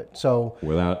top of it. So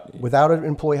Without an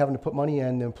employee having to put money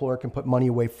in, the employer can put money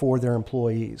away for their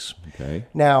employees. Okay.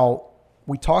 Now,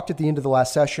 we talked at the end of the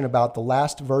last session about the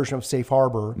last version of Safe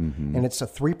Harbor, and it's a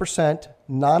 3%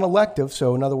 non-elective.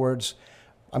 So in other words,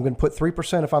 I'm going to put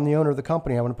 3% if I'm the owner of the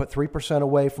company. I'm going to put 3%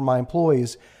 away from my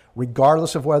employees,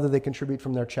 regardless of whether they contribute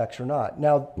from their checks or not.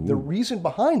 Now, the reason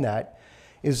behind that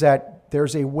is that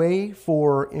there's a way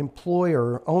for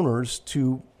employer owners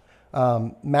to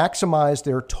maximize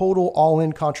their total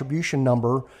all-in contribution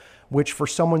number, which for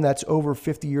someone that's over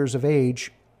 50 years of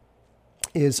age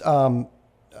is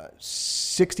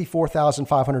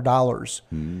 $64,500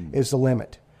 is the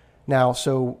limit. Now,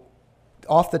 so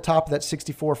off the top of that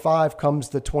 64.5 comes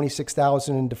the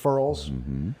 26,000 in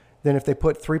deferrals. Then if they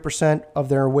put 3% of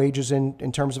their wages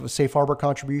in terms of a safe harbor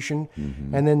contribution,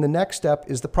 and then the next step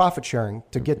is the profit sharing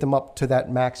to get them up to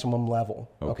that maximum level.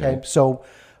 Okay. So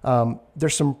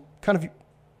there's some kind of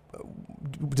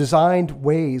designed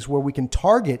ways where we can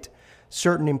target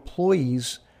certain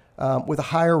employees with a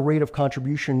higher rate of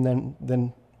contribution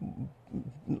than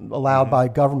allowed by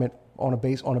government on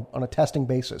a testing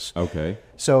basis. Okay.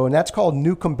 So, and that's called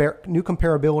new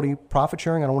comparability profit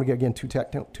sharing. I don't want to get again too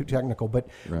technical, but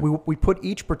we put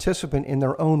each participant in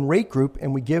their own rate group,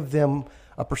 and we give them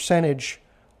a percentage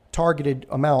targeted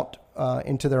amount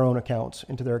into their accounts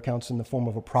in the form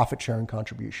of a profit sharing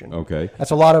contribution. Okay.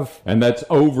 That's a lot of... And that's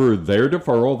over their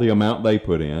deferral, the amount they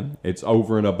put in. It's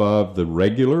over and above the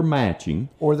regular matching.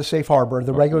 Or the safe harbor,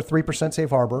 the regular 3%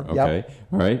 safe harbor. Okay. Yep.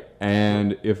 All right.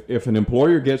 And if an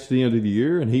employer gets to the end of the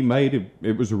year and he made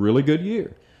it was a really good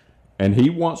year, and he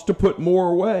wants to put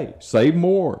more away, save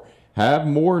more, have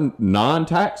more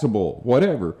non-taxable,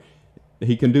 whatever,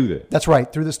 he can do that. That's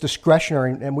right, through this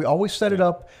discretionary. And we always set it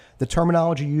up, the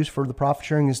terminology used for the profit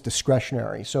sharing is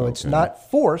discretionary. So it's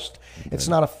not forced. It's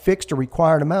not a fixed or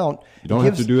required amount. You don't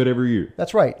have to do it every year.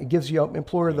 That's right. It gives the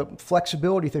employer the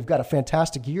flexibility. If they've got a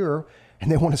fantastic year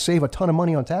and they want to save a ton of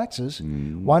money on taxes,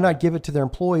 why not give it to their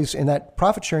employees? And that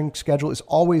profit sharing schedule is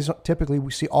always, typically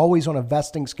we see always on a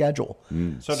vesting schedule,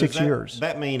 So 6 years. Does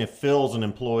that mean if Phil's an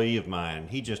employee of mine,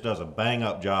 he just does a bang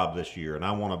up job this year, and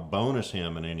I want to bonus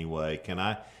him in any way, can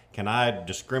I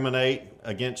discriminate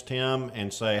against him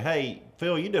and say, hey,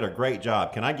 Phil, you did a great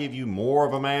job. Can I give you more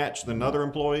of a match than other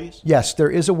employees? Yes, there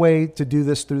is a way to do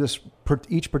this through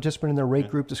each participant in their rate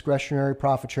group discretionary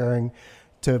profit sharing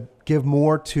to give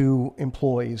more to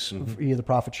employees via the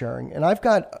profit sharing. And I've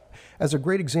got, as a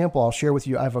great example, I'll share with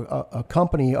you, I have a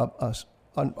company,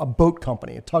 a boat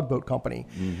company, a tugboat company.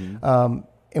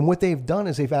 And what they've done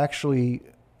is they've actually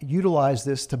utilized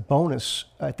this to bonus,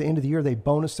 at the end of the year, they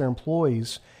bonus their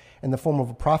employees in the form of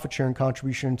a profit sharing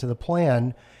contribution to the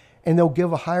plan, and they'll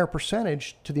give a higher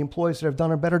percentage to the employees that have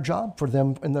done a better job for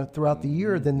them throughout the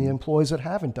year than the employees that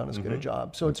haven't done as good a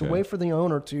job. So it's a way for the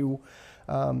owner to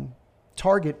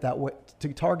target that way,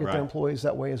 to target their employees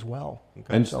that way as well.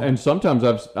 Okay. And sometimes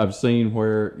I've seen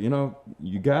where,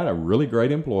 you got a really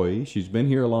great employee. She's been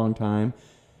here a long time,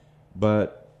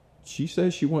 but she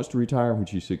says she wants to retire when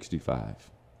she's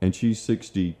 65, and she's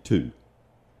 62.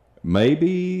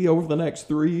 Maybe over the next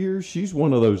 3 years, she's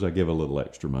one of those I give a little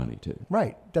extra money to.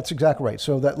 Right. That's exactly right.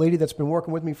 So that lady that's been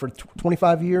working with me for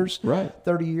 25 years,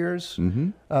 30 years,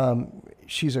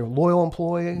 she's a loyal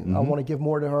employee. I want to give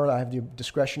more to her. I have the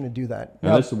discretion to do that.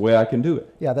 And that's the way I can do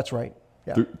it. Yeah, that's right.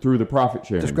 Yeah. Through the profit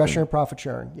sharing. Discretionary profit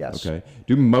sharing, yes. Okay.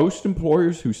 Do most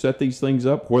employers who set these things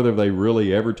up, whether they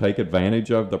really ever take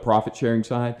advantage of the profit sharing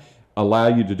side, allow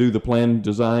you to do the plan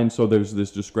design so there's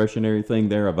this discretionary thing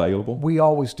there available? We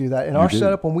always do that. In our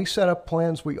setup, when we set up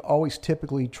plans, we always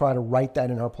typically try to write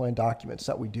that in our plan documents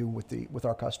that we do with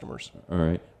our customers. All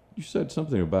right. You said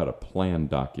something about a plan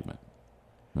document.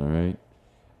 All right.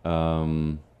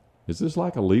 Is this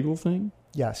like a legal thing?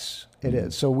 Yes, it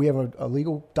is. So we have a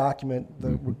legal document.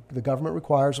 The government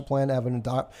requires a plan to have an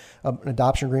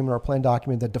adoption agreement or a plan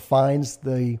document that defines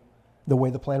the way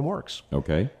the plan works.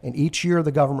 Okay. And each year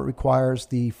the government requires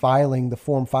the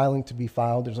form filing to be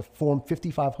filed. There's a form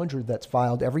 5500 that's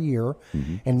filed every year.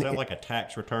 And is that like a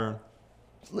tax return?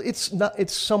 It's not.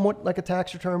 It's somewhat like a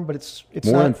tax return, but it's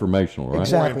more not informational, right?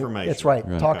 Exactly. More information. That's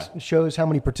right. Shows how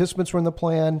many participants were in the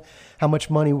plan, how much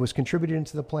money was contributed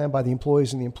into the plan by the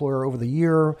employees and the employer over the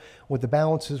year, what the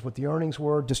balances, what the earnings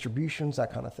were, distributions,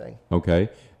 that kind of thing. Okay.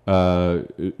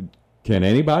 Can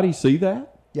anybody see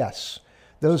that? Yes.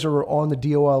 Those are on the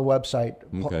DOL website.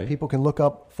 Okay. People can look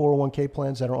up 401k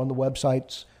plans that are on the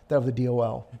websites of the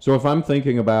DOL. So if I'm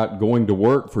thinking about going to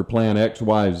work for plan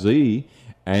XYZ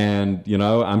And,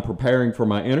 I'm preparing for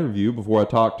my interview before I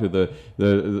talk to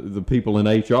the people in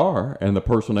HR and the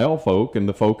personnel folk and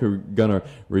the folk who are going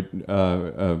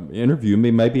to interview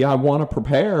me. Maybe I want to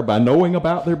prepare by knowing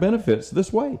about their benefits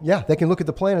this way. Yeah, they can look at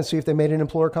the plan and see if they made an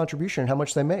employer contribution and how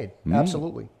much they made.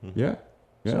 Absolutely. Yeah.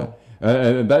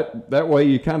 And that way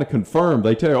you kind of confirm.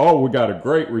 They tell you, we got a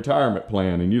great retirement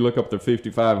plan, and you look up the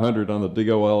 5,500 on the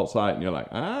DOL site, and you're like,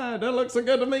 that looks so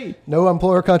good to me. No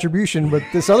employer contribution, but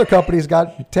this other company's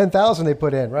got 10,000 they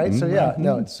put in, right? So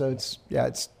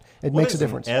it makes a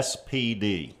difference.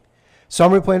 SPD?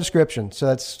 Summary plan description. So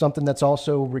that's something that's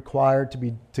also required to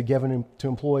be given to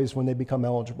employees when they become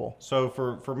eligible. So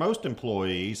for most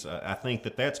employees, I think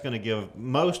that's going to give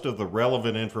most of the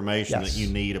relevant information that you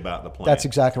need about the plan. That's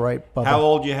exactly right, Bubba. How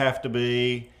old you have to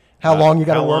be. How long you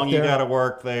got to work there. How long you got to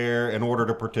work there in order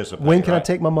to participate. When can I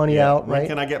take my money out, right? When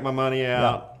can I get my money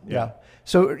out? Yeah.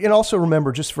 So, and also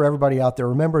remember, just for everybody out there,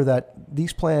 remember that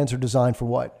these plans are designed for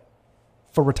what?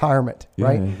 For retirement,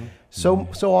 right? Mm-hmm.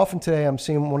 So often today I'm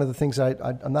seeing one of the things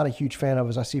I'm not a huge fan of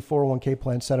is I see 401k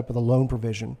plans set up with a loan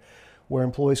provision where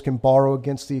employees can borrow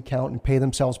against the account and pay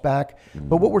themselves back. Mm-hmm.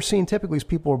 But what we're seeing typically is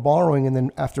people are borrowing and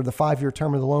then after the 5-year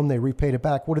term of the loan, they repaid it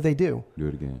back. What do? Do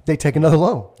it again. They take another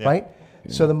loan, right?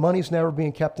 Yeah. So the money's never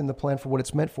being kept in the plan for what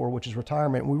it's meant for, which is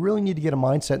retirement. We really need to get a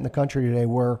mindset in the country today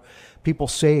where people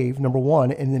save, number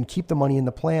one, and then keep the money in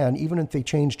the plan. Even if they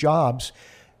change jobs,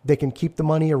 they can keep the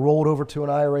money or roll it over to an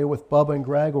IRA with Bubba and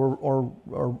Greg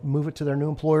or move it to their new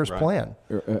employer's plan.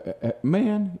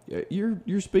 Man,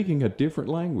 you're speaking a different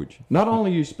language. Not only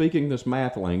are you speaking this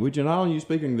math language, and not only are you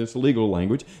speaking this legal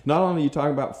language, not only are you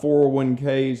talking about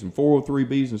 401ks and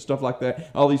 403bs and stuff like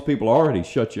that, all these people already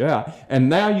shut you out. And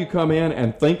now you come in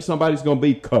and think somebody's going to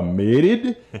be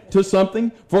committed to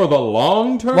something for the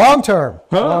long term? Long term.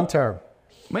 Huh? Long term.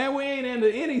 Man, we ain't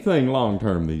into anything long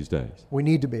term these days. We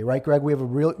need to be, right, Greg? We're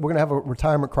going to have a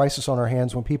retirement crisis on our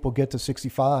hands when people get to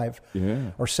 65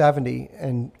 or 70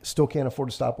 and still can't afford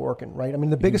to stop working, right? I mean,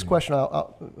 the biggest question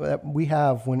that we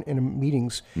have when in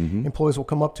meetings, employees will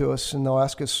come up to us and they'll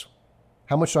ask us,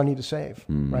 how much do I need to save,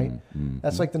 right?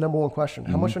 That's like the number one question.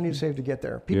 How much do I need to save to get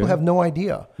there? People have no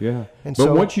idea. Yeah.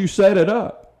 But once you set it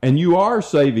up and you are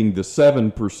saving the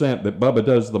 7% that Bubba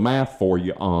does the math for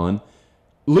you on,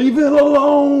 leave it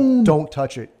alone. Don't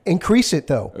touch it. Increase it,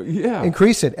 though.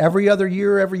 Increase it. Every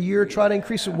year, try to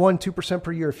increase it 1-2%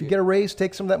 per year. If you get a raise,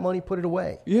 take some of that money, put it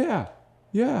away. Yeah.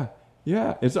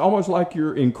 It's almost like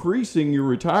you're increasing your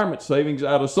retirement savings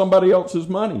out of somebody else's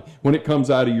money when it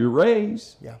comes out of your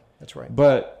raise. Yeah, that's right.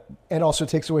 And also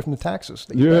takes away from the taxes.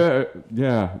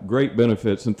 Great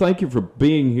benefits. And thank you for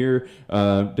being here,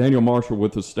 Daniel Marshall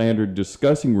with the Standard,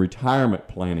 discussing retirement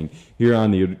planning here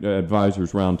on the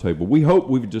Advisors Roundtable. We hope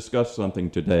we've discussed something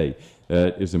today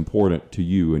that is important to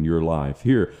you in your life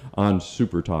here on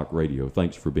Super Talk Radio.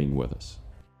 Thanks for being with us.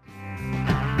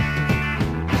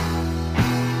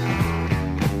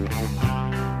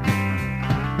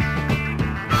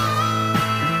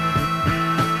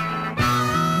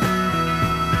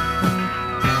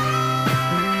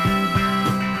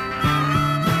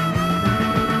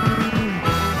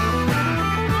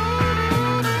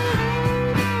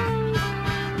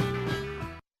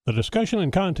 The discussion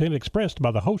and content expressed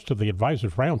by the host of the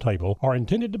Advisors Roundtable are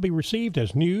intended to be received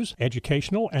as news,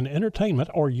 educational, and entertainment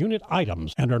or unit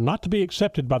items and are not to be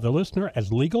accepted by the listener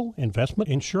as legal, investment,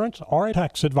 insurance, or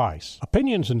tax advice.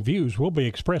 Opinions and views will be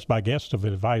expressed by guests of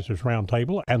the Advisors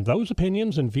Roundtable, and those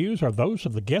opinions and views are those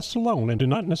of the guests alone and do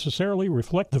not necessarily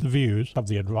reflect the views of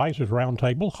the Advisors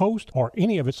Roundtable, host, or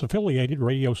any of its affiliated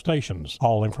radio stations.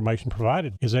 All information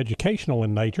provided is educational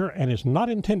in nature and is not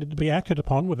intended to be acted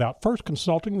upon without first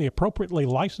consulting the appropriately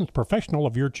licensed professional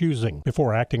of your choosing.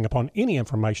 Before acting upon any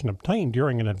information obtained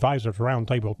during an Advisors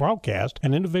Roundtable broadcast,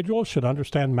 an individual should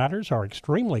understand matters are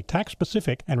extremely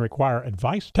tax-specific and require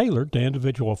advice tailored to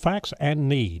individual facts and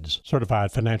needs.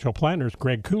 Certified financial planners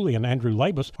Greg Cooley and Andrew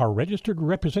Labus are registered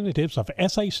representatives of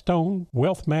S.A. Stone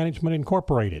Wealth Management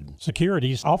Incorporated.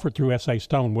 Securities offered through S.A.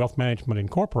 Stone Wealth Management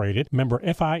Incorporated, member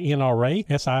FINRA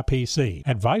SIPC.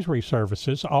 Advisory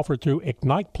services offered through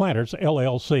Ignite Planners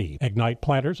LLC. Ignite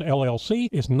Planners LLC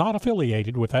is not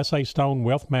affiliated with S.A. Stone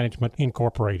Wealth Management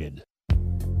Incorporated.